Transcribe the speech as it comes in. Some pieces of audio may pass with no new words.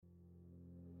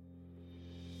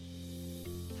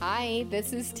Hi,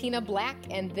 this is Tina Black,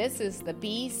 and this is the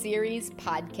B Series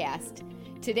podcast.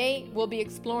 Today, we'll be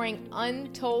exploring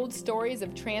untold stories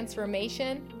of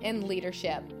transformation and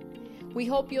leadership. We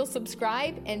hope you'll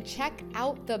subscribe and check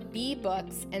out the B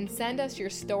books and send us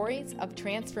your stories of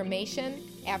transformation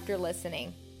after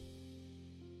listening.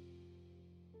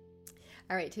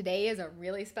 All right, today is a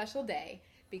really special day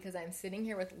because I'm sitting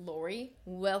here with Laurie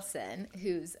Wilson,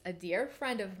 who's a dear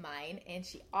friend of mine, and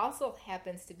she also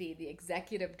happens to be the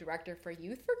executive director for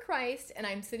Youth for Christ, and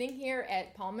I'm sitting here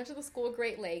at Paul Mitchell School of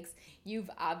Great Lakes. You've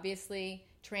obviously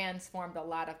transformed a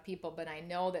lot of people, but I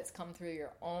know that's come through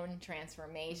your own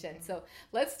transformation. Mm-hmm. So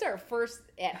let's start first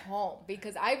at home,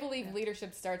 because I believe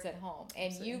leadership starts at home,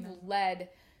 and you've led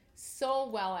so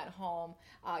well at home.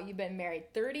 You've been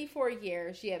married 34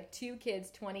 years. You have two kids,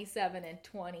 27 and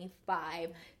 25.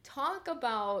 Talk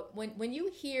about when you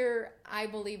hear, I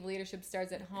believe leadership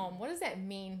starts at home, what does that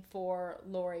mean for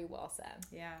Laurie Wilson?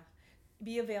 Yeah.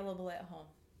 Be available at home.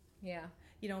 Yeah.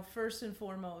 You know, first and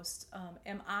foremost,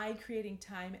 am I creating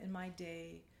time in my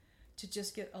day to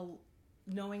just get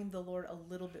knowing the Lord a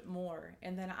little bit more?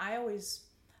 And then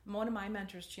one of my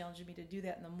mentors challenged me to do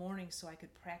that in the morning so I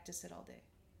could practice it all day.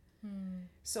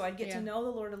 So I'd get to know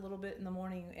the Lord a little bit in the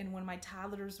morning. And when my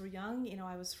toddlers were young, you know,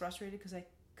 I was frustrated because I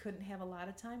couldn't have a lot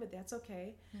of time, but that's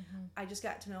okay. Mm-hmm. I just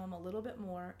got to know him a little bit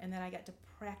more, and then I got to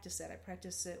practice it. I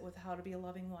practiced it with how to be a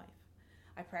loving wife.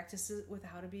 I practiced it with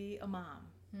how to be a mom,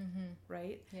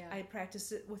 right? Yeah. I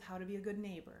practiced it with how to be a good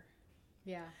neighbor.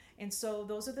 Yeah. And so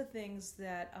those are the things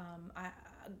that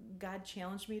God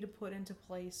challenged me to put into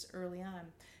place early on.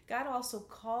 God also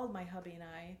called my hubby and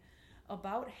I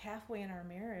about halfway in our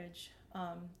marriage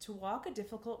to walk a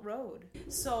difficult road.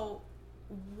 So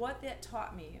what that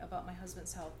taught me about my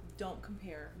husband's health, don't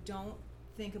compare, don't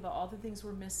think about all the things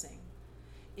we're missing,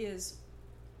 is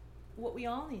what we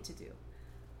all need to do.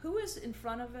 Who is in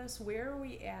front of us? Where are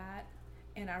we at?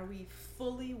 And are we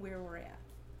fully where we're at?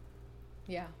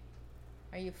 Yeah.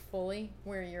 Are you fully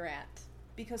where you're at?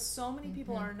 Because so many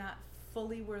people are not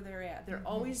fully where they're at. They're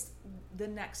always the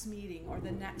next meeting or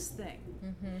the next thing.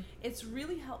 It's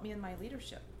really helped me in my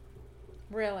leadership.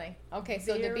 Really? Okay,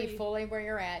 so to be fully where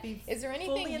you're at. Is there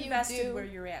anything fully you invested do? Where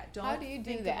you're at. Don't How do you do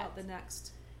think that? About the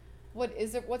next.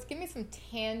 Give me some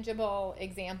tangible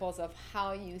examples of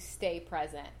how you stay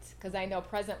present. Because I know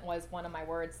present was one of my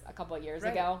words a couple of years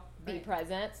ago. Be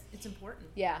present. It's important.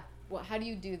 Yeah. Well, how do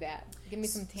you do that? Give me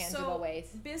some tangible ways.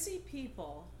 Busy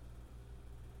people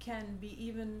can be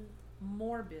even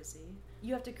more busy.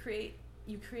 You have to create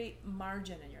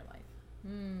margin in your life.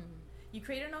 You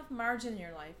create enough margin in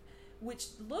your life, which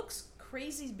looks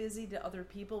crazy busy to other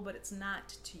people, but it's not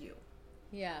to you.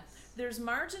 Yes. There's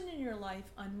margin in your life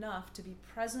enough to be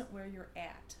present where you're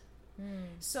at.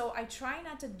 So I try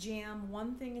not to jam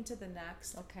one thing into the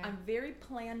next. Okay. I'm very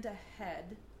planned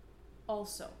ahead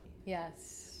also.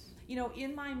 Yes. You know,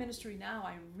 in my ministry now,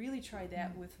 I really try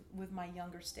that with my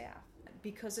younger staff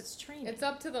because it's training. It's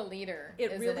up to the leader.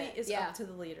 It really is up to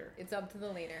the leader. It's up to the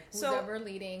leader. Who's So ever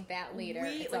leading that leader,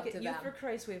 it's up to them. Youth for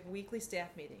Christ, we have weekly staff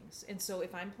meetings. And so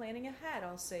if I'm planning ahead,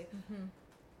 I'll say,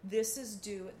 this is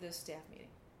due at this staff meeting.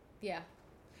 Yeah.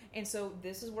 And so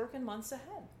this is working months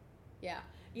ahead. Yeah.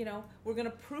 You know, we're going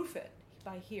to proof it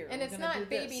by here. And it's not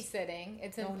babysitting.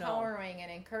 It's empowering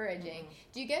and encouraging.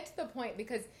 Do you get to the point,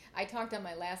 because I talked on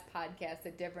my last podcast,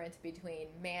 the difference between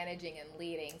managing and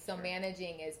leading. So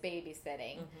managing is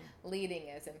babysitting. Leading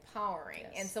is empowering.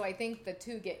 Yes. And so I think the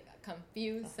two get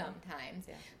confused sometimes.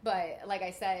 Yeah. But like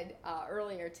I said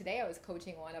earlier today, I was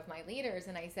coaching one of my leaders,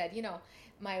 and I said, you know,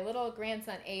 my little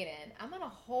grandson Aiden, I'm going to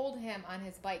hold him on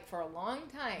his bike for a long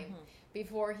time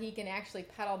before he can actually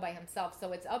pedal by himself.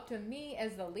 So it's up to me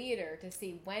as the leader to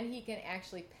see when he can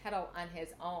actually pedal on his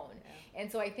own. Yeah.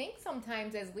 And so I think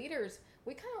sometimes as leaders,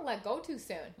 we kind of let go too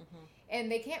soon.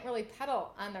 And they can't really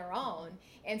pedal on their own.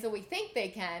 And so we think they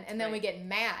can, and then we get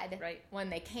mad when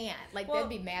they can't. Like, they'd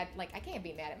be mad. Like, I can't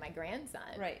be mad at my grandson.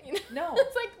 Right. You know? No.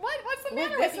 It's like, what's the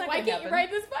matter with you? Why can't you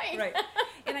ride this bike? Right.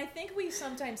 And I think we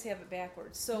sometimes have it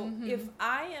backwards. So if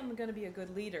I am going to be a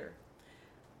good leader,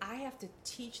 I have to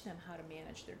teach them how to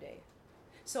manage their day.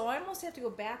 So I almost have to go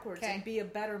backwards and be a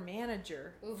better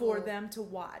manager for them to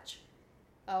watch.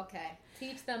 Okay.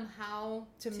 Teach them how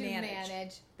to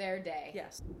manage their day.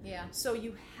 Yes. Yeah. So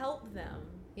you help them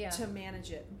to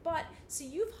manage it. But see,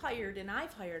 you've hired and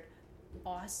I've hired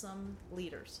awesome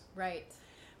leaders. Right.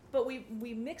 But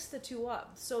we mix the two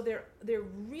up. So they're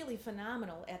really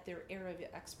phenomenal at their area of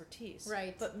expertise.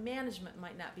 Right. But management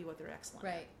might not be what they're excellent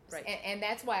at. Right. Right. And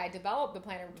that's why I developed the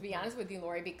planner, to be honest with you,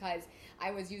 Laurie, because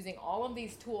I was using all of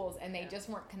these tools and they just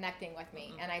weren't connecting with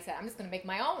me. And I said, I'm just going to make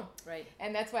my own. Right.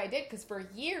 And that's what I did, because for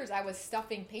years I was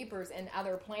stuffing papers in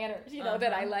other planners,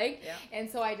 that I liked. Yeah. And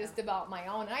so I just developed my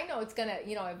own. And I know it's going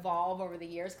to, evolve over the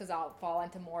years, because I'll fall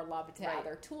into more love to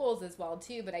other tools as well,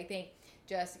 too. But I think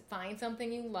just find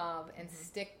something you love and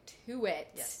stick to it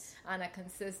on a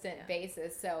consistent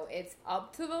basis. So it's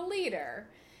up to the leader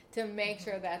to make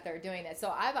sure that they're doing it.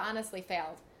 So I've honestly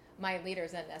failed my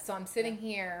leaders in this. So I'm sitting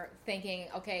here thinking,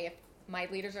 okay, if my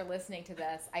leaders are listening to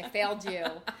this, I failed you.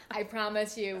 I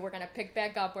promise you we're going to pick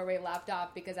back up where we left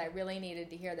off, because I really needed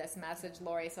to hear this message,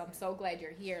 Laurie. So I'm so glad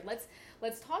you're here.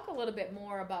 Let's talk a little bit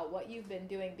more about what you've been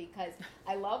doing, because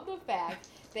I love the fact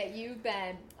that you've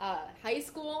been a high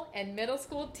school and middle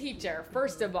school teacher,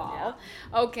 first of all.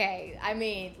 Yeah. Okay, I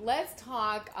mean, let's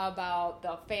talk about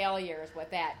the failures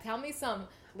with that. Tell me some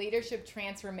leadership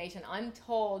transformation,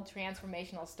 untold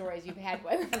transformational stories you've had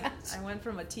with us. I went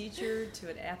from a teacher to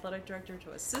an athletic director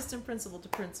to assistant principal to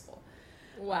principal.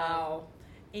 Wow.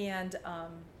 And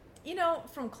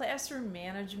from classroom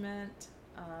management,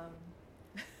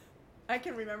 I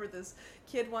can remember this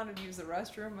kid wanted to use the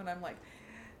restroom, and I'm like,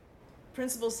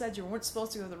 principal said you weren't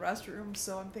supposed to go to the restroom,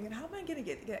 so I'm thinking, how am I going to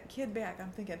get that kid back?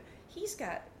 I'm thinking, he's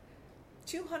got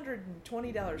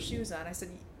 $220 shoes on. I said,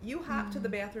 you hop to the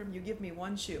bathroom, you give me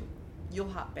one shoe,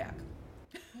 you'll hop back.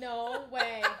 No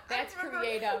way. That's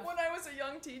creative. When I was a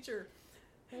young teacher.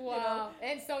 Wow.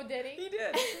 And so did he? He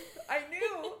did. I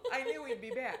knew he'd be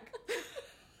back.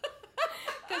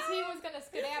 Because he was going to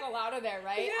skedaddle out of there,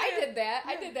 right? Yeah, I did that.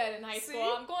 Yeah. I did that in high school.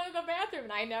 I'm going to the bathroom,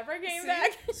 and I never came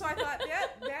back. So I thought,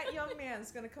 that young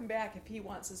man's going to come back if he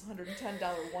wants his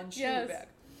 $110 one shoe back.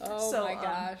 Oh my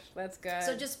gosh, that's good.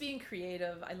 So just being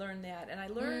creative, I learned that, and I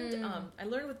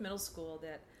learned with middle school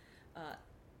that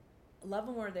love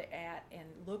them where they're at, and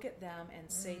look at them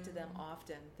and say to them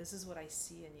often, "This is what I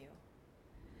see in you."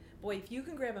 Boy, if you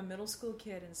can grab a middle school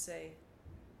kid and say,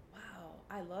 "Wow,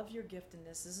 I love your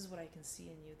giftedness. This is what I can see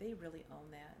in you," they really own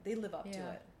that. They live up to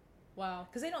it. Wow,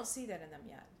 because they don't see that in them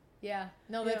yet. Yeah,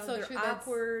 no, that's so true. They're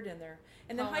awkward, and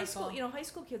then high school. High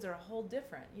school kids are a whole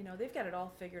different. They've got it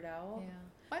all figured out. Yeah.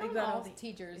 Why don't all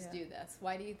teachers do this?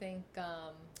 Why do you think?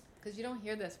 Because you don't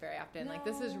hear this very often. No. Like,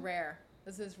 this is rare.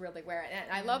 This is really rare.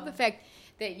 And I love the fact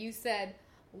that you said,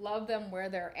 love them where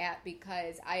they're at,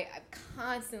 because I'm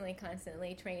constantly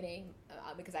training,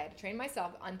 because I had to train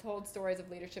myself, untold stories of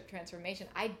leadership transformation.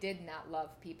 I did not love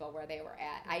people where they were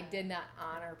at. I did not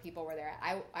honor people where they're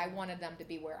at. I wanted them to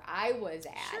be where I was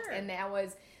at. Sure. And that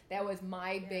was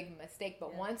my big mistake.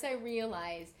 But once I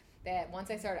realized that, once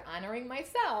I started honoring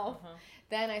myself,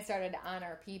 then I started to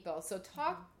honor people. So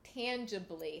talk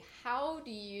tangibly. How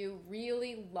do you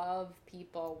really love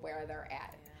people where they're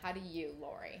at? Yeah. How do you,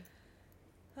 Laurie?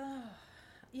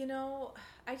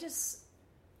 I just,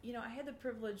 I had the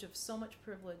privilege of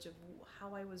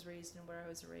how I was raised and where I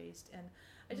was raised. And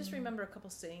I just remember a couple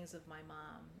sayings of my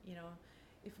mom.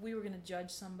 If we were going to judge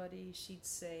somebody, she'd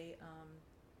say,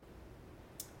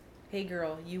 "Hey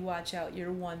girl, you watch out.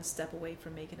 You're one step away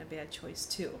from making a bad choice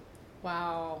too."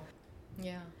 Wow.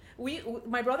 Yeah.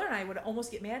 My brother and I would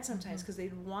almost get mad sometimes, because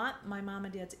they'd want my mom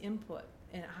and dad's input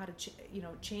and how to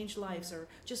change lives, or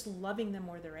just loving them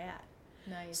where they're at.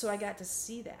 Nice. So I got to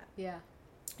see that. Yeah.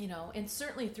 And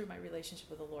certainly through my relationship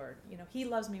with the Lord, He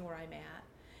loves me where I'm at,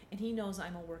 and He knows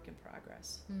I'm a work in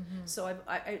progress. Mm-hmm. So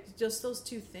I just those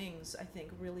two things, I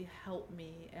think, really helped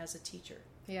me as a teacher.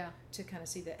 Yeah. To kind of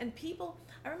see that. And people,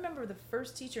 I remember the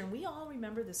first teacher, and we all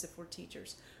remember this if we're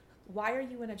teachers. Why are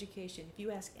you in education? If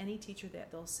you ask any teacher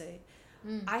that, they'll say,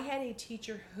 I had a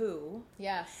teacher who,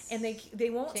 yes, and they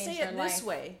won't say it this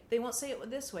way. They won't say it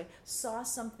this way. Saw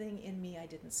something in me I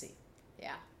didn't see.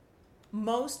 Yeah.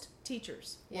 Most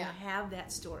teachers will have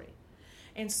that story.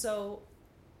 And so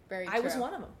Very true. I was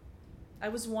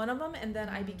one of them, and then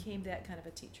I became that kind of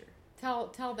a teacher.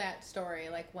 Tell that story,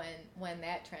 like when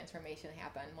that transformation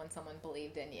happened, when someone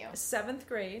believed in you. 7th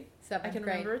grade. I can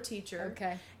remember a teacher.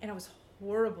 Okay. And I was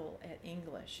horrible at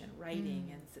English and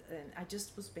writing, and I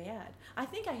just was bad. I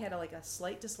think I had a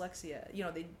slight dyslexia.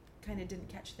 They kind of didn't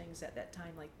catch things at that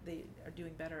time like they are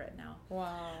doing better at now.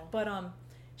 Wow. But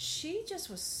she just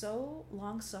was so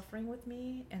long-suffering with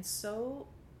me, and so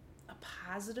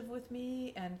positive with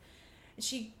me, and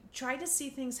she tried to see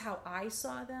things how I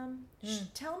saw them.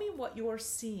 Tell me what you're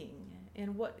seeing,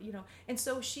 and what and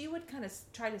so she would kind of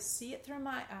try to see it through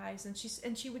my eyes, and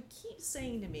she would keep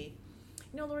saying to me,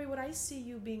 Laurie, what I see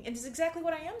you being, and it's exactly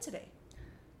what I am today.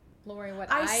 Laurie, what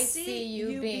I see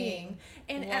you being.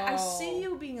 And Whoa. I see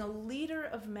you being a leader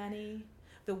of many,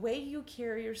 the way you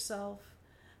carry yourself.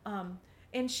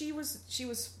 And she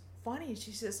was funny.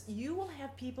 She says, you will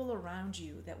have people around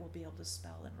you that will be able to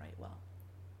spell and write well.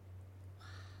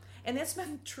 And that's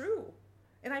been true.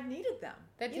 And I've needed them.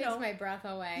 That takes my breath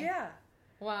away. Yeah.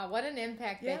 Wow, what an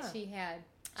impact that she had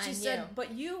on you. She said,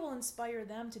 but you will inspire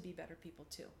them to be better people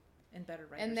too. And better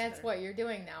writers. And that's what you're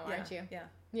doing now, aren't you?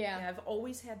 Yeah. I've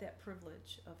always had that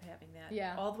privilege of having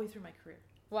that all the way through my career.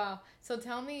 Wow. So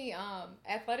tell me,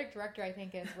 athletic director I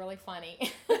think is really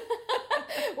funny.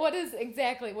 What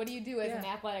do you do as an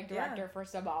athletic director,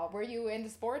 first of all? Were you into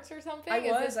sports or something? I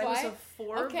was a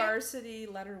 4 varsity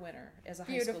letter winner as a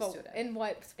high school student. In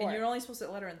what sport? And you're only supposed to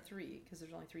letter in 3 because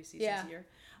there's only 3 seasons a year.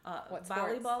 What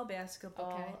volleyball,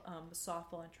 basketball,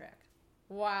 softball, and track.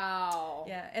 Wow.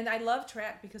 Yeah, and I love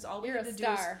track because all we You're had to a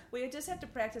do is we just had to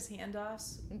practice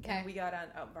handoffs. Okay. And we got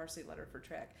on varsity letter for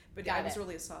track. But I was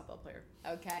really a softball player.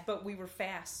 Okay. But we were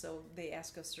fast, so they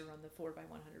asked us to run the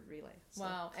 4x100 relay. So,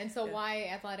 wow. And so why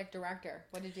athletic director?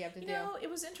 What did you have to do? You know, it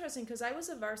was interesting because I was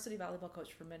a varsity volleyball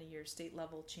coach for many years, state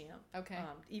level champ. Okay.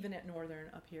 Even at Northern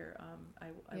up here,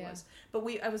 I was. But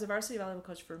I was a varsity volleyball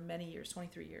coach for many years,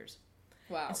 23 years.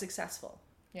 Wow. And successful.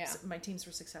 Yeah. So my teams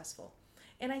were successful.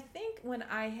 And I think when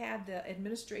I had the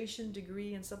administration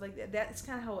degree and stuff like that, that's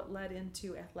kind of how it led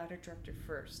into athletic director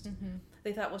first. Mm-hmm.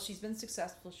 They thought, well, she's been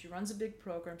successful. She runs a big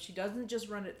program. She doesn't just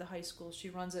run it at the high school. She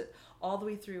runs it all the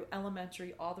way through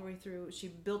elementary, all the way through. She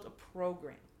built a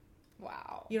program.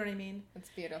 Wow. You know what I mean? That's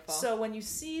beautiful. So when you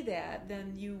see that,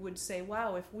 then you would say,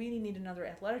 wow, if we need another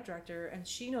athletic director and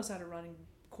she knows how to run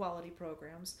quality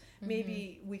programs,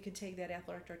 maybe we could take that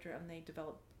athletic director and they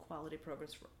develop quality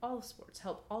programs for all sports,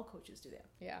 help all coaches do that.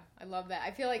 Yeah, I love that.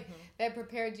 I feel like that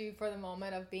prepared you for the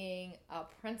moment of being a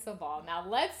principal. Now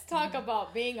let's talk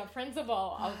about being a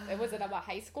principal. Was it about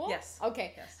high school? Yes.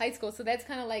 Okay, yes. High school. So that's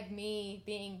kind of like me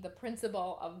being the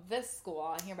principal of this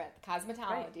school. I'm here at the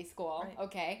cosmetology school. Right.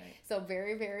 Okay, so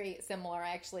very, very similar. I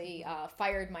actually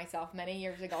fired myself many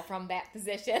years ago from that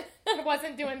position. I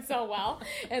wasn't doing so well.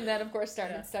 And then, of course,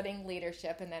 started studying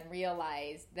leadership and then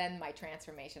realized then my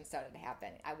transformation started to happen.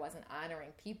 I wasn't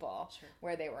honoring people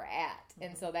where they were at.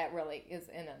 And so that really is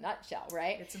in a nutshell,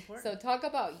 right? It's important. So talk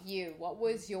about you. What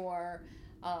was your,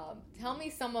 tell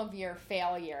me some of your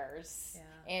failures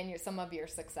and some of your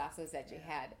successes that you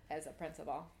had as a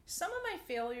principal. Some of my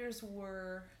failures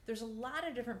were, there's a lot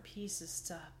of different pieces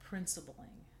to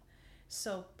principling.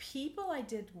 So people I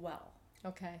did well.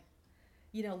 Okay.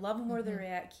 You know, love them where they're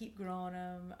at, keep growing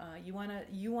them. You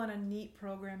want a neat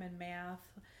program in math.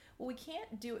 Well, we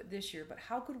can't do it this year, but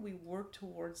how could we work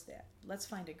towards that? Let's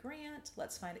find a grant.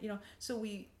 Let's find it, so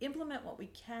we implement what we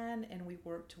can and we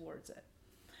work towards it.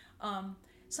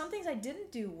 Some things I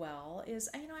didn't do well is,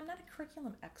 I'm not a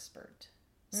curriculum expert.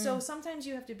 So sometimes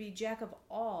you have to be jack of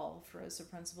all as a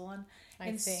principal.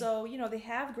 And so, they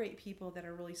have great people that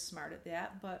are really smart at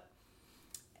that, but,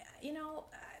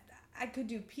 I could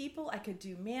do people, I could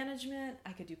do management,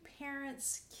 I could do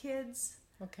parents, kids.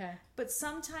 Okay. But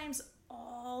sometimes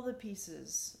all the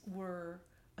pieces were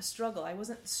a struggle. I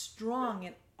wasn't strong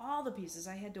in all the pieces.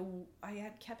 I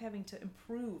kept having to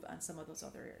improve on some of those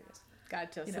other areas.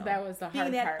 Gotcha. So that was the hard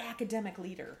part. Being that academic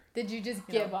leader. Did you just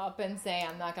give up and say,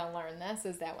 I'm not going to learn this?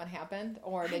 Is that what happened?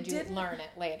 Or did you learn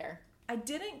it later? I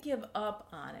didn't give up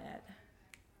on it.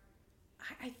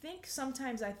 I think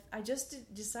sometimes I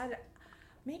just decided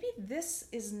maybe this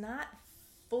is not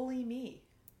fully me.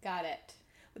 Got it.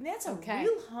 And that's a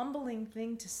real humbling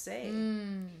thing to say.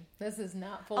 This is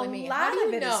not fully me. A lot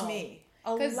of it is me.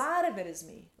 A lot of it is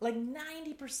me. Like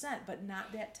 90%, but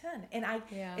not that 10. And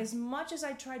as much as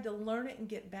I tried to learn it and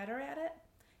get better at it,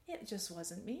 it just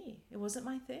wasn't me. It wasn't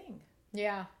my thing.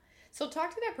 Yeah. So talk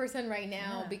to that person right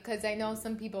now because I know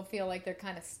some people feel like they're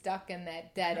kind of stuck in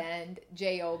that dead end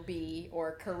job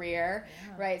or career,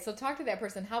 right? So talk to that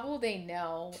person. How will they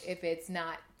know if it's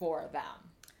not for them?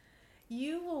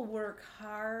 You will work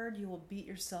hard. You will beat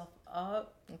yourself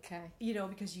up. Okay.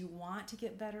 Because you want to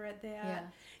get better at that. Yeah.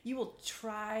 You will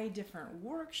try different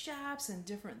workshops and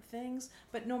different things.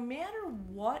 But no matter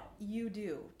what you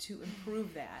do to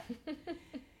improve that,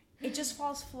 it just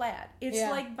falls flat. It's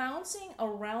like bouncing a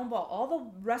round ball. All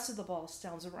the rest of the ball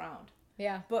stands around.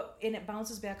 Yeah. And it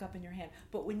bounces back up in your hand.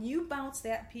 But when you bounce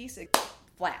that piece, it's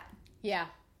flat. Yeah.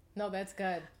 No, that's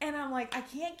good. And I'm like, I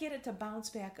can't get it to bounce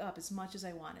back up as much as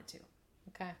I want it to.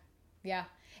 Okay. Yeah.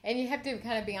 And you have to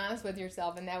kind of be honest with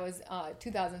yourself. And that was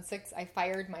 2006. I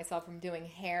fired myself from doing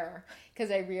hair because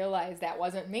I realized that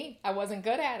wasn't me. I wasn't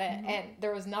good at it. And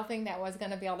there was nothing that was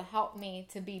going to be able to help me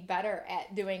to be better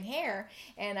at doing hair.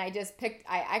 And I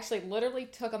actually literally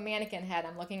took a mannequin head.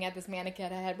 I'm looking at this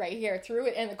mannequin head right here, threw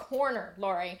it in the corner,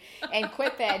 Laurie, and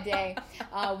quit that day.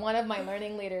 One of my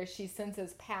learning leaders, she since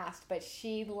has passed, but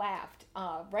she laughed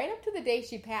right up to the day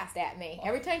she passed at me.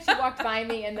 Every time she walked by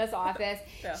me in this office,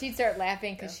 she'd start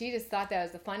laughing because she just thought that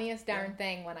was the funniest darn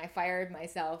thing when I fired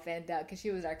myself, and because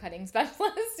she was our cutting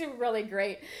specialist, a really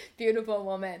great, beautiful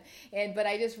woman. But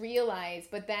I just realized,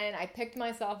 but then I picked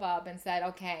myself up and said,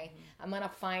 okay, I'm going to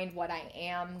find what I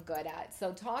am good at.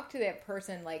 So talk to that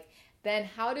person, like, then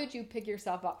how did you pick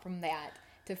yourself up from that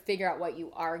to figure out what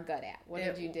you are good at? What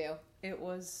did you do? It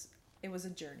was a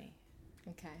journey.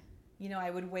 Okay. I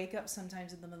would wake up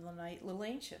sometimes in the middle of the night a little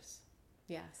anxious.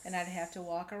 Yes. And I'd have to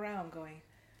walk around going,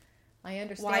 I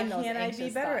understand. why those can't I be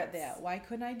better thoughts. at that? Why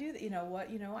couldn't I do that?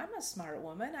 I'm a smart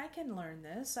woman. I can learn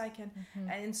this. I can.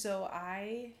 And so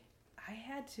I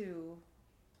had to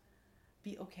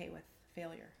be okay with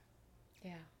failure.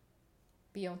 Yeah.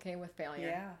 Be okay with failure.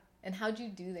 Yeah. And how'd you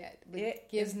do that? It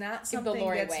is not something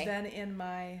that's been in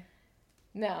my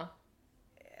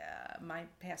my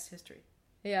past history.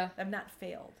 Yeah. I've not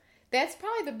failed. That's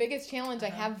probably the biggest challenge I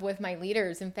have with my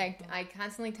leaders. In fact, I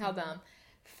constantly tell them,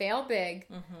 fail big,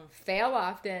 fail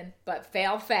often, but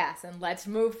fail fast, and let's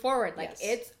move forward. Like,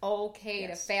 it's okay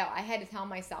to fail. I had to tell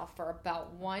myself for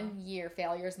about 1 year,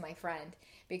 failure is my friend,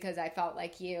 because I felt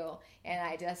like you, and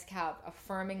I just kept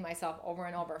affirming myself over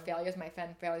and over, failure is my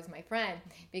friend, failure is my friend,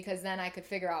 because then I could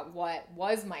figure out what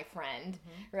was my friend,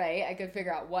 right? I could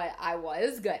figure out what I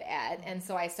was good at, and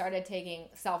so I started taking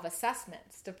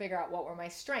self-assessments to figure out what were my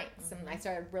strengths, and I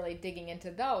started really digging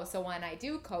into those. So when I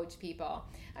do coach people,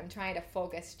 I'm trying to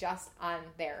focus just on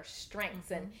their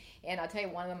strengths, and I'll tell you,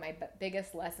 one of my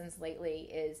biggest lessons lately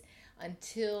is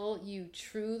until you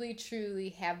truly, truly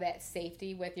have that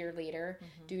safety with your leader,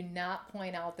 do not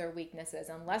point out their weaknesses.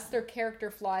 Unless they're character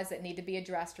flaws that need to be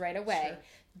addressed right away,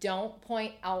 don't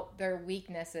point out their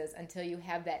weaknesses until you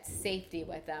have that safety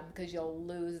with them, because you'll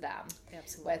lose them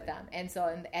with them. And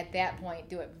so at that point,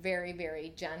 do it very,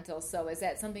 very gentle. So is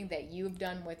that something that you've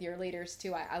done with your leaders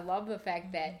too? I love the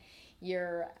fact that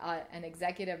you're an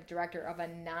executive director of a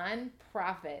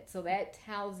nonprofit. So that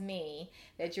tells me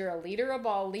that you're a leader of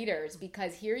all leaders,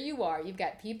 because here you are. You've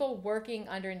got people working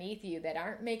underneath you that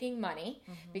aren't making money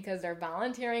because they're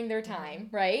volunteering their time,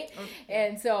 right?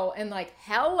 And so, and like,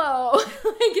 hello.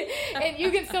 And you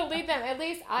can still lead them. At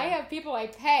least I have people I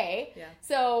pay.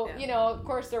 So, of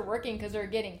course they're working because they're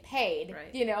getting paid,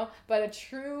 but a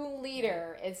true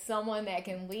leader is someone that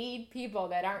can lead people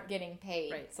that aren't getting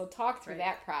paid. So talk through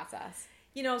that process.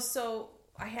 So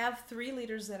I have 3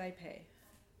 leaders that I pay,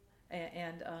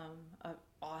 and an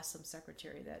awesome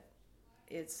secretary that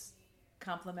is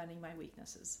complimenting my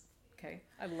weaknesses. Okay,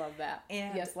 I love that.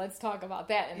 And yes, let's talk about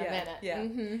that in a minute. Yeah,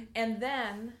 and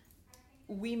then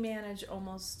we manage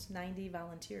almost 90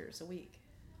 volunteers a week.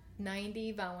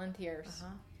 90 volunteers.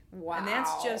 Wow. And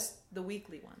that's just the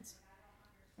weekly ones.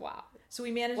 Wow. So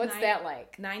we manage. What's that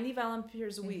like? 90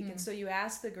 volunteers a week, and so you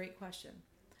ask the great question.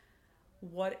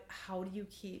 How do you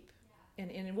keep,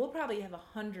 and we'll probably have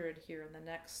 100 here in the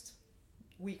next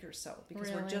week or so, because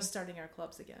we're just starting our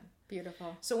clubs again.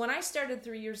 Beautiful. So when I started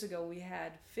 3 years ago, we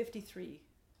had 53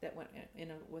 that went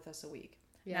in with us a week.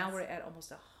 Yes. Now we're at almost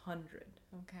 100.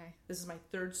 Okay. This is my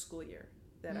 3rd school year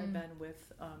that I've been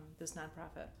with this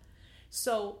nonprofit.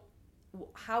 So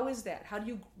how is that? How do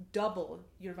you double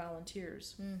your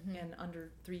volunteers in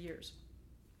under 3 years?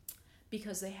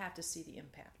 Because they have to see the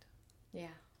impact.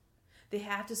 Yeah. They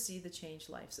have to see the changed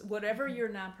lives. Whatever your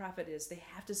nonprofit is, they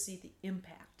have to see the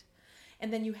impact.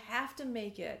 And then you have to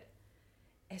make it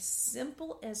as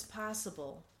simple as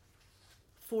possible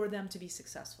for them to be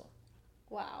successful.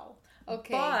 Wow.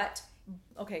 Okay. But,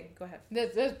 go ahead.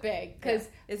 This is big, because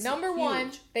number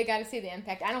one, they got to see the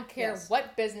impact. I don't care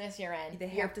what business you're in.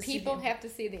 Your people have to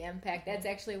see the impact. That's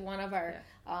actually one of our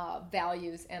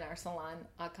values in our salon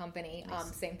company.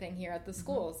 Nice. Same thing here at the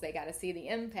schools. They got to see the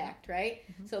impact, right?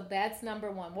 So that's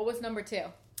number one. What was number 2?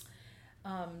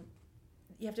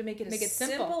 You have to make it as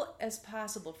simple as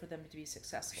possible for them to be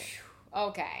successful.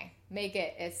 Okay. Make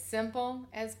it as simple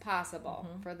as possible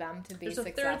for them to be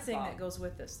successful. There's a 3rd thing that goes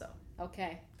with this, though.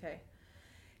 Okay.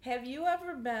 Have you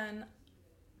ever been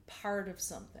part of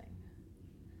something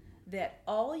that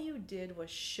all you did was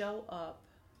show up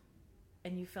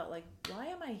and you felt like, why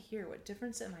am I here? What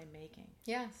difference am I making?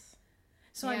 Yes.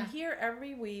 So I'm here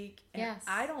every week, and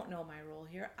I don't know my role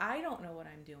here. I don't know what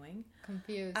I'm doing.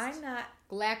 Confused. I'm not...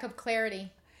 Lack of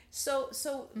clarity. So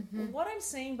what I'm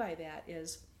saying by that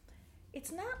is,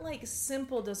 it's not like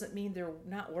simple doesn't mean they're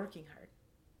not working hard,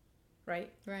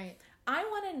 right? Right. I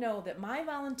want to know that my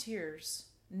volunteers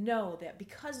know that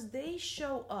because they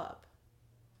show up,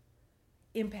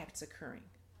 impact's occurring.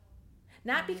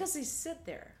 Not because they sit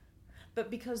there, but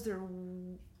because they're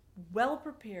well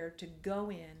prepared to go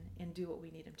in and do what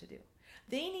we need them to do.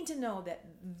 They need to know that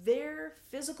their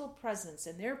physical presence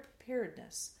and their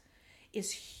preparedness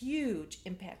is huge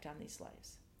impact on these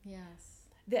lives. Yes.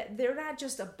 That they're not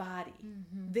just a body.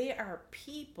 They are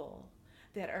people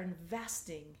that are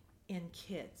investing in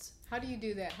kids. How do you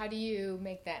do that? How do you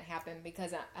make that happen?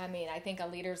 Because, I mean, I think a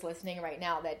leader's listening right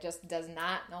now that just does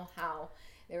not know how.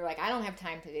 They're like, I don't have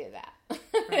time to do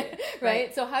that.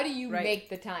 Right? So how do you make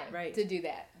the time to do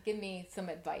that? Give me some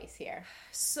advice here.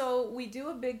 So we do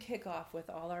a big kickoff with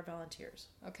all our volunteers.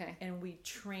 Okay. And we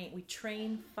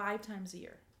train 5 times a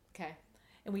year. Okay.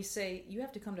 And we say, you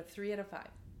have to come to 3 out of 5.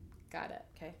 Got it.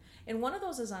 Okay. And one of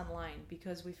those is online,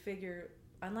 because we figure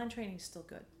online training is still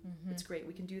good. It's great.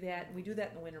 We can do that. And we do that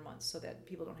in the winter months so that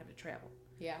people don't have to travel.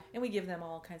 Yeah. And we give them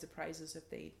all kinds of prizes if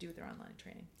they do their online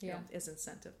training. Yeah. As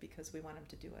incentive, because we want them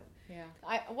to do it.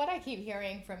 Yeah. What I keep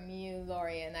hearing from you,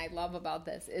 Laurie, and I love about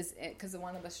this is because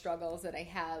one of the struggles that I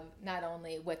have, not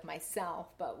only with myself,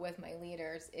 but with my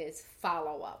leaders, is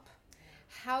follow-up.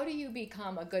 How do you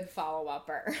become a good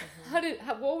follow-upper?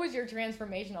 What was your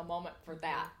transformational moment for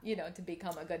that, to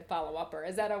become a good follow-upper?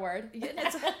 Is that a word?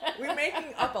 Yeah, we're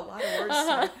making up a lot of words.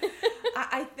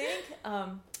 I think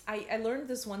I learned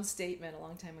this one statement a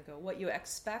long time ago. What you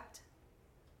expect,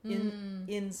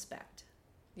 inspect.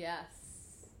 Yes.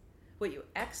 What you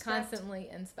expect. Constantly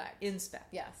inspect.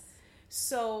 Yes.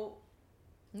 So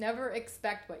never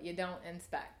expect what you don't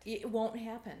inspect. It won't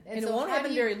happen. And it won't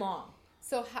happen very long.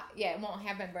 So, it won't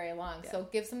happen very long. Yeah. So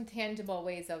give some tangible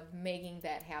ways of making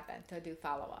that happen to do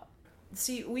follow-up.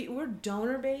 See, we're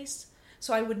donor-based,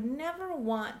 so I would never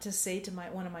want to say to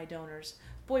one of my donors,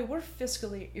 boy, we're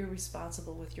fiscally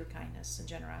irresponsible with your kindness and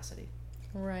generosity.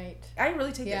 Right. I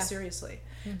really take that seriously.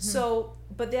 So,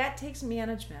 but that takes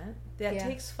management. That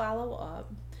takes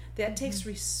follow-up. That takes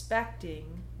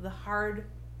respecting the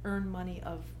hard-earned money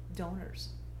of donors.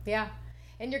 Yeah.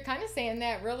 And you're kind of saying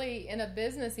that really in a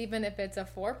business, even if it's a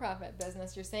for-profit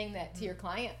business, you're saying that to your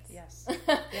clients. Yes.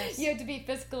 You have to be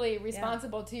fiscally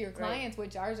responsible to your clients,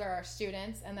 which ours are our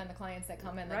students, and then the clients that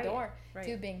come in the door,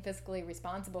 to being fiscally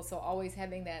responsible. So always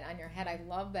having that on your head. I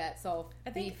love that. So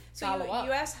I think follow up.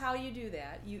 You ask how you do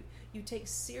that. You take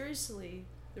seriously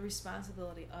the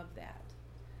responsibility of that.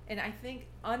 And I think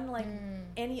unlike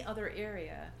any other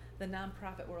area, the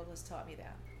nonprofit world has taught me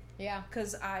that. Yeah.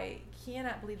 Because I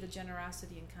cannot believe the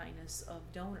generosity and kindness of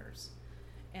donors.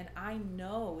 And I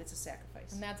know it's a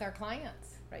sacrifice. And that's our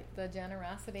clients. Right. The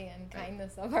generosity and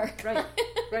kindness of our clients.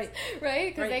 Right.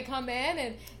 Because they come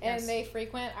in and they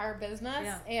frequent our business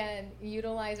and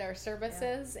utilize our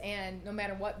services, and no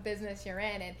matter what business you're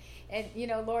in. And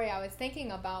Laurie, I was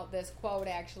thinking about this quote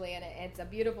actually, and it's a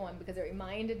beautiful one because it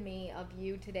reminded me of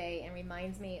you today and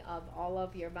reminds me of all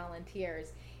of your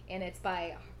volunteers. And it's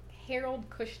by Harold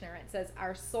Kushner. It says,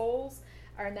 our souls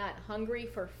are not hungry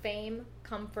for fame,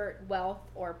 comfort, wealth,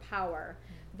 or power.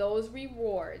 Those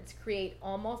rewards create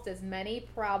almost as many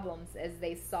problems as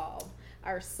they solve.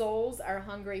 Our souls are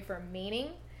hungry for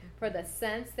meaning, for the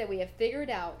sense that we have figured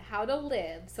out how to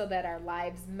live so that our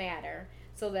lives matter,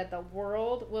 so that the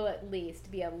world will at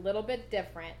least be a little bit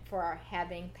different for our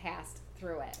having passed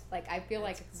through it. Like, I feel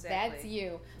that's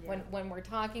you when we're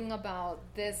talking about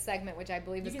this segment, which I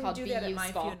believe is called Be Useful. You can do that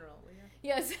at my funeral.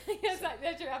 Yes,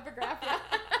 that's your epigraph. Yeah.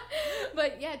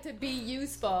 But to be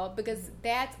useful, because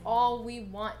that's all we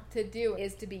want to do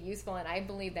is to be useful. And I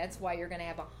believe that's why you're going to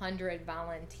have 100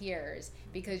 volunteers,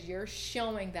 because you're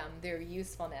showing them their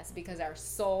usefulness, because our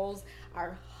souls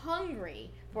are hungry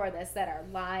for this, that our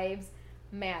lives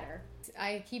matter.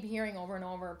 I keep hearing over and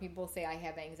over people say, I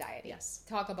have anxiety. Yes.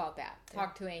 Talk about that.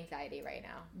 Talk to anxiety right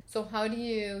now. So how do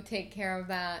you take care of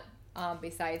that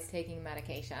besides taking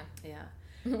medication? Yeah.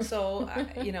 So,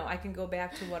 I can go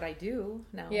back to what I do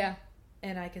now. Yeah.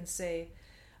 And I can say,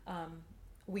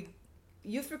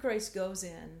 Youth for Christ goes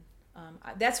in.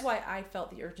 That's why I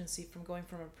felt the urgency from going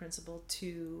from a principal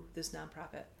to this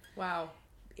nonprofit. Wow.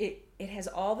 It has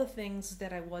all the things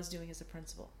that I was doing as a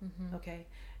principal. Okay.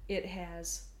 It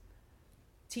has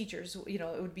teachers,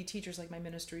 it would be teachers, like my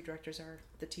ministry directors are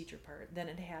the teacher part. Then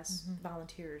it has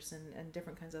volunteers and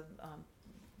different kinds of,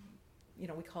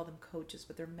 we call them coaches,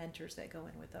 but they're mentors that go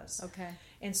in with us. Okay.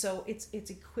 And so it's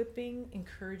equipping,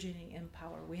 encouraging, and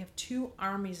empower. We have 2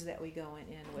 armies that we go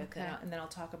in with, and then I'll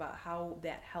talk about how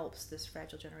that helps this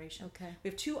fragile generation. Okay. We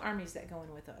have 2 armies that go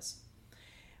in with us.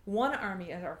 One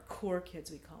army are our core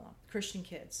kids, we call them, Christian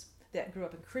kids that grew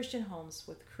up in Christian homes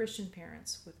with Christian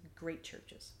parents with great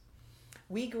churches.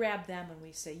 We grab them and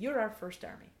we say, you're our first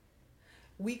army.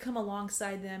 We come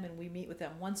alongside them and we meet with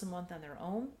them once a month on their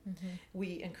own. Mm-hmm.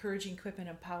 We encourage, equip, and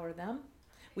empower them.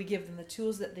 We give them the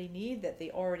tools that they need, that they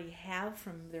already have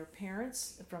from their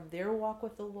parents, from their walk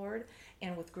with the Lord,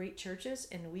 and with great churches.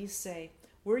 And we say,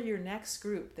 we're your next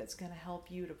group that's going to help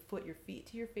you to put your feet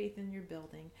to your faith in your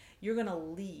building. You're going to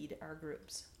lead our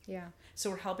groups. Yeah. So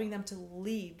we're helping them to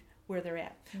lead where they're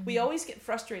at. Mm-hmm. We always get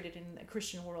frustrated in the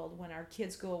Christian world when our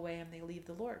kids go away and they leave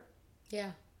the Lord.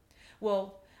 Yeah.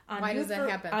 Well, why does that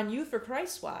happen? On Youth for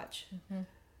Christ Watch, mm-hmm.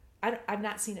 I've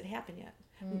not seen it happen yet.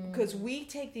 Because we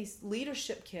take these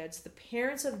leadership kids, the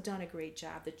parents have done a great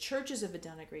job, the churches have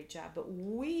done a great job, but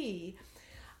we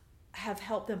have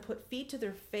helped them put feet to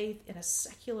their faith in a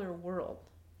secular world.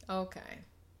 Okay.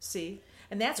 See?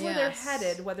 And that's where they're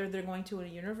headed, whether they're going to a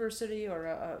university or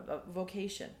a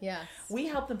vocation. Yes. We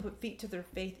help them put feet to their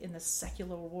faith in the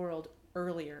secular world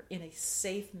earlier, in a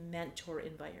safe mentor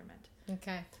environment.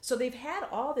 Okay. So they've had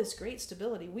all this great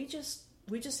stability. We just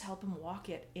help them walk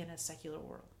it in a secular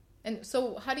world. And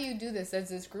so how do you do this? As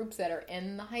these groups that are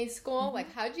in the high school? Mm-hmm.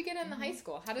 Like, how did you get in the high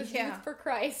school? How does Youth for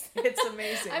Christ? It's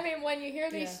amazing. I mean, when you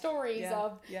hear these stories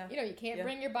of, you can't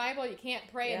bring your Bible, you can't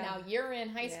pray, and now you're in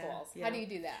high schools. How do you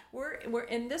do that? We're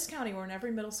in this county, we're in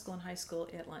every middle school and high school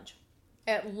at lunch.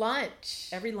 At lunch?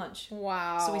 Every lunch.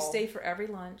 Wow. So we stay for every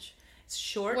lunch. It's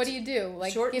short. What do you do?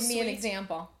 Like, give me an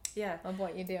example of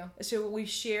what you do. So we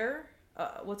share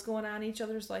what's going on in each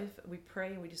other's life. We pray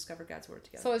and we discover God's Word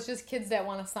together. So it's just kids that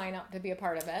want to sign up to be a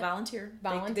part of it. Volunteer.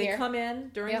 They come in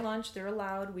during lunch. They're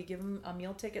allowed. We give them a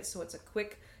meal ticket, so it's a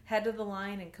quick head to the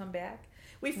line and come back.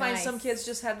 We find some kids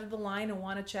just head to the line and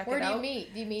want to check it out. Where do you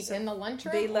meet? Do you meet in the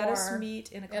lunchroom? They let us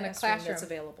meet in a classroom that's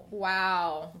available.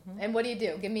 Wow. Mm-hmm. And what do you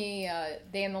do? Give me a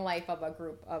day in the life of a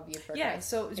group of Youth for Christ.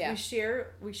 So we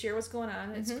share what's going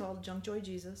on. It's called Junk Joy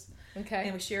Jesus. Okay.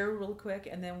 And we share real quick,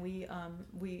 and then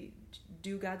we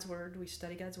do God's Word. We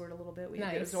study God's Word a little bit.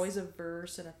 There's always a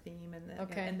verse and a theme,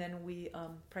 and then we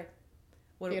pray.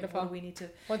 Beautiful. What do we need to?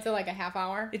 What's it, like a half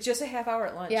hour? It's just a half hour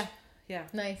at lunch. Yeah.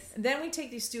 Nice. And then we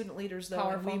take these student leaders, though,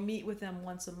 and we meet with them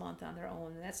once a month on their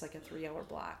own, and that's like a 3-hour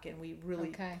block, and we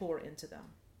really pour into them.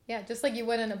 Yeah, just like you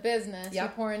would in a business, you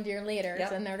pour into your leaders,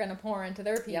 and they're going to pour into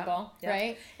their people,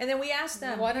 right? And then we ask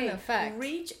them, what an effect.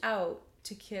 Reach out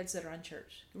to kids that are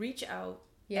unchurched. Reach out,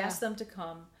 ask them to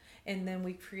come, and then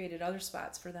we created other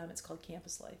spots for them. It's called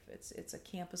Campus Life. It's a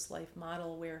campus life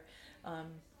model where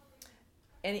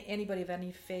anybody of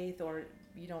any faith, or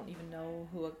you don't even know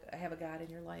who have a God in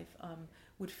your life,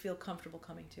 would feel comfortable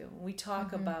coming to. We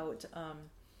talk about,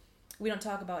 we don't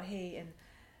talk about, hey,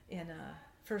 in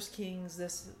First Kings,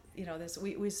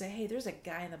 we say, hey, there's a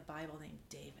guy in the Bible named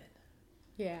David.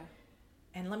 Yeah.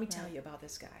 And let me tell you about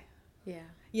this guy.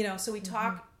 Yeah. So we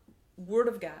talk Word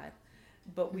of God,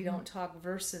 but we don't talk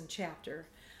verse and chapter.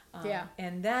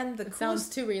 And then it sounds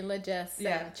too religious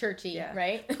and churchy,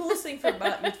 right? The coolest thing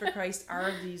about Youth for Christ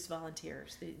are these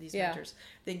volunteers, these mentors.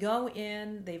 They go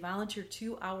in, they volunteer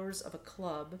 2 hours of a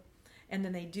club, and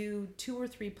then they do 2 or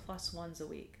 3 +1s a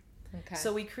week. Okay.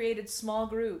 So we created small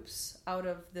groups out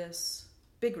of this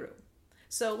big group.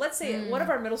 So let's say at one of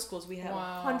our middle schools, we have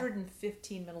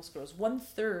 115 middle schools.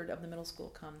 1/3 of the middle school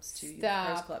comes to Youth for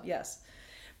Christ Club. Yes.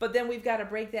 But then we've got to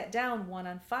break that down 1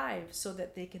 on 5 so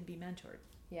that they can be mentored.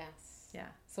 Yes. Yeah.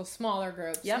 So smaller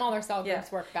groups, smaller cell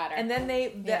groups work better. And then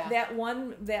that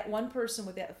one person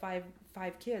with that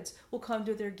five kids will come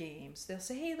to their games. They'll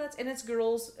say, "Hey, and it's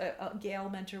girls, a gal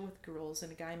mentor with girls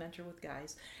and a guy mentor with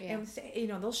guys." Yeah. And say,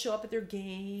 they'll show up at their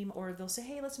game, or they'll say,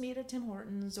 "Hey, let's meet at Tim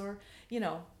Hortons," or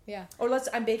or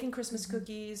I'm baking Christmas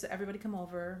cookies. Everybody come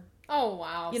over. Oh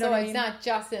wow! So it's not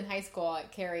just in high school;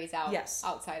 it carries out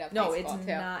outside of high school. No, it's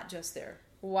not just there.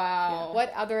 Wow. Yeah.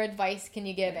 What other advice can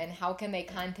you give, and how can they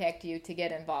contact you to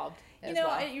get involved?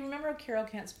 You remember Carol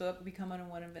Kent's book, Becoming a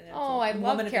Woman of Influence? Oh, I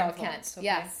love Carol Kent. Okay?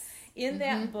 Yes. In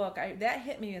that book, that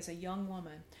hit me as a young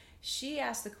woman. She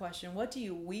asked the question, what do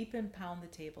you weep and pound the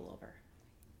table over?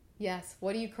 Yes.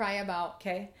 What do you cry about?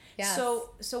 Okay. Yes.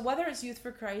 So whether it's Youth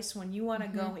for Christ, when you want to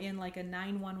go in like a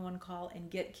 911 call and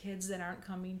get kids that aren't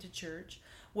coming to church,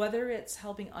 whether it's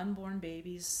helping unborn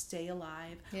babies stay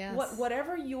alive,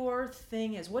 whatever your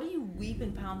thing is, what do you weep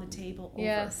and pound the table over?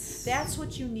 Yes. That's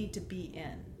what you need to be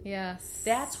in. Yes.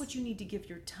 That's what you need to give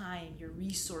your time, your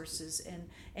resources,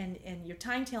 and your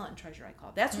time, talent, and treasure, I call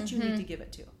it. That's what you need to give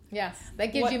it to. Yes.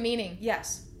 That gives you meaning.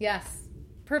 Yes. Yes.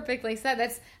 Perfectly said.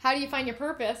 That's how do you find your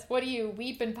purpose? What do you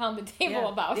weep and pound the table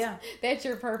about? Yeah. That's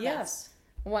your purpose. Yes.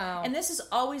 Wow. And this has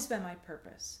always been my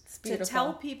purpose. To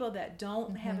tell people that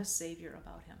don't have a Savior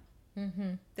about him.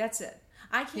 Mm-hmm. That's it.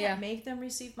 I can't make them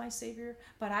receive my Savior,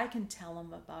 but I can tell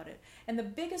them about it. And the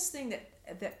biggest thing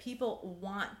that people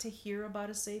want to hear about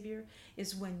a Savior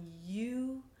is when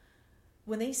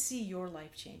they see your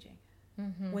life changing.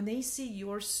 Mm-hmm. When they see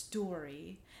your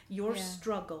story, your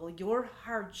struggle, your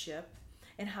hardship,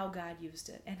 and how God used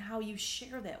it, and how you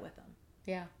share that with them.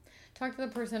 Yeah. Talk to the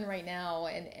person right now,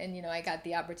 and I got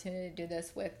the opportunity to do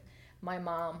this with my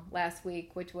mom last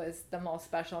week, which was the most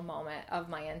special moment of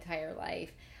my entire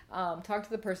life. Talk to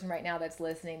the person right now that's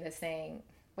listening that's saying,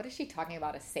 what is she talking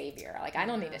about, a Savior? Like, I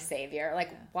don't need a Savior.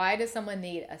 Like, why does someone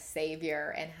need a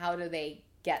Savior, and how do they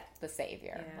get the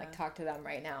Savior? Yeah. Like, talk to them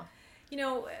right now.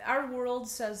 Our world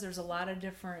says there's a lot of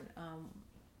different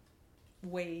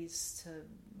ways to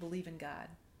believe in God.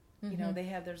 Mm-hmm.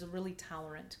 There's a really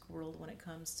tolerant world when it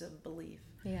comes to belief.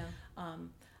 Yeah.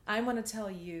 I want to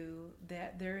tell you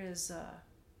that there is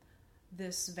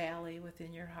this valley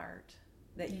within your heart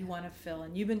that you want to fill,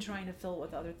 and you've been trying to fill it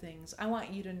with other things. I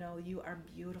want you to know you are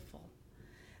beautiful,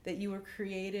 that you were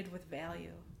created with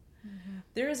value. Mm-hmm.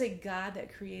 There is a God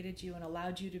that created you and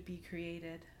allowed you to be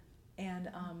created, and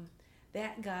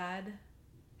that God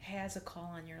has a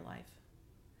call on your life.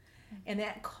 And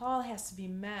that call has to be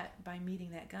met by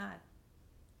meeting that God.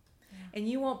 Yeah. And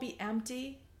you won't be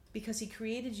empty because he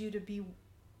created you to be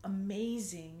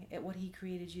amazing at what he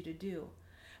created you to do.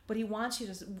 But he wants you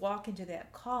to walk into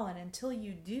that call. And until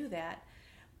you do that,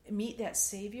 meet that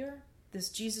Savior, this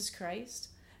Jesus Christ,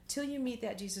 till you meet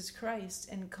that Jesus Christ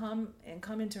and come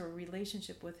into a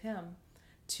relationship with him,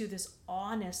 to this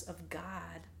awness of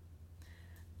God,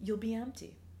 you'll be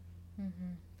empty.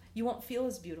 Mm-hmm. You won't feel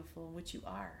as beautiful, which you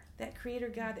are. That creator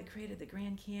God that created the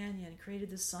Grand Canyon, created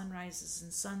the sunrises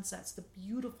and sunsets, the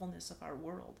beautifulness of our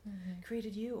world,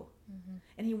 created you. Mm-hmm.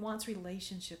 And he wants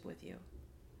relationship with you.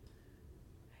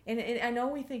 And I know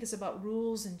we think it's about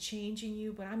rules and changing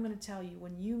you, but I'm going to tell you,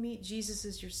 when you meet Jesus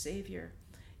as your Savior,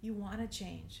 you want to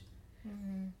change.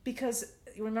 Mm-hmm. Because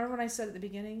remember when I said at the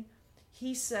beginning,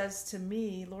 he says to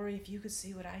me, Laurie, if you could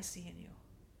see what I see in you.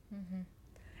 Mm-hmm.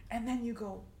 And then you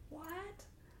go, what?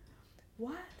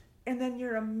 And then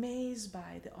you're amazed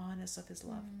by the awness of his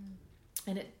love.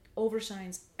 And it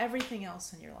overshines everything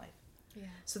else in your life. Yeah.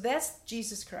 So that's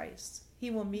Jesus Christ. He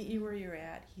will meet you where you're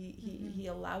at. He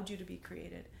allowed you to be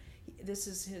created. This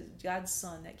is God's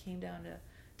Son that came down to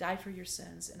die for your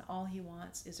sins, and all he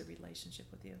wants is a relationship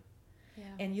with you. Yeah.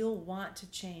 And you'll want to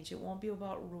change. It won't be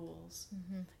about rules.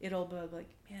 Mm-hmm. It'll be like,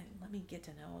 man, let me get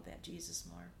to know that Jesus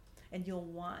more. And you'll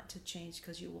want to change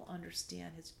because you will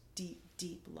understand his deep,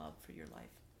 deep love for your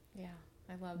life. Yeah,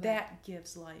 I love that. That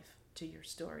gives life to your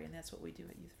story, and that's what we do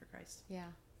at Youth for Christ. Yeah.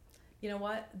 You know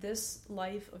what? This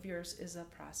life of yours is a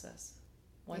process,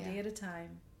 one day at a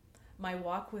time. My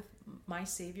walk with my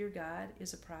Savior God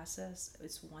is a process.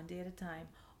 It's one day at a time.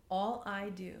 All I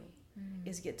do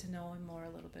is get to know him a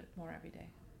little bit more every day.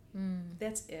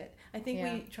 That's it. I think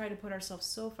we try to put ourselves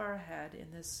so far ahead in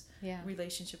this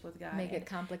relationship with God. Make it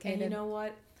complicated. And you know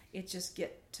what? It just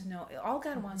get to know. All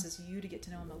God wants is you to get to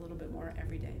know him a little bit more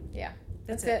every day. Yeah.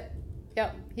 That's it.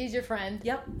 Yep. He's your friend.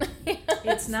 Yep.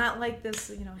 It's not like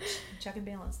this, check and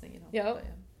balance thing, Yep. But,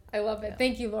 I love it. Yeah.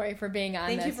 Thank you, Laurie, for being on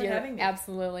this. Thank you for having me.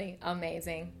 Absolutely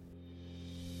amazing.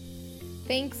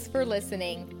 Thanks for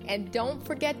listening. And don't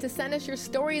forget to send us your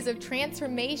stories of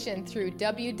transformation through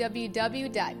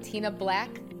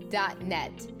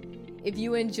www.tinablack.net. If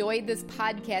you enjoyed this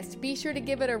podcast, be sure to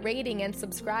give it a rating and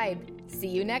subscribe. See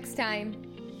you next time.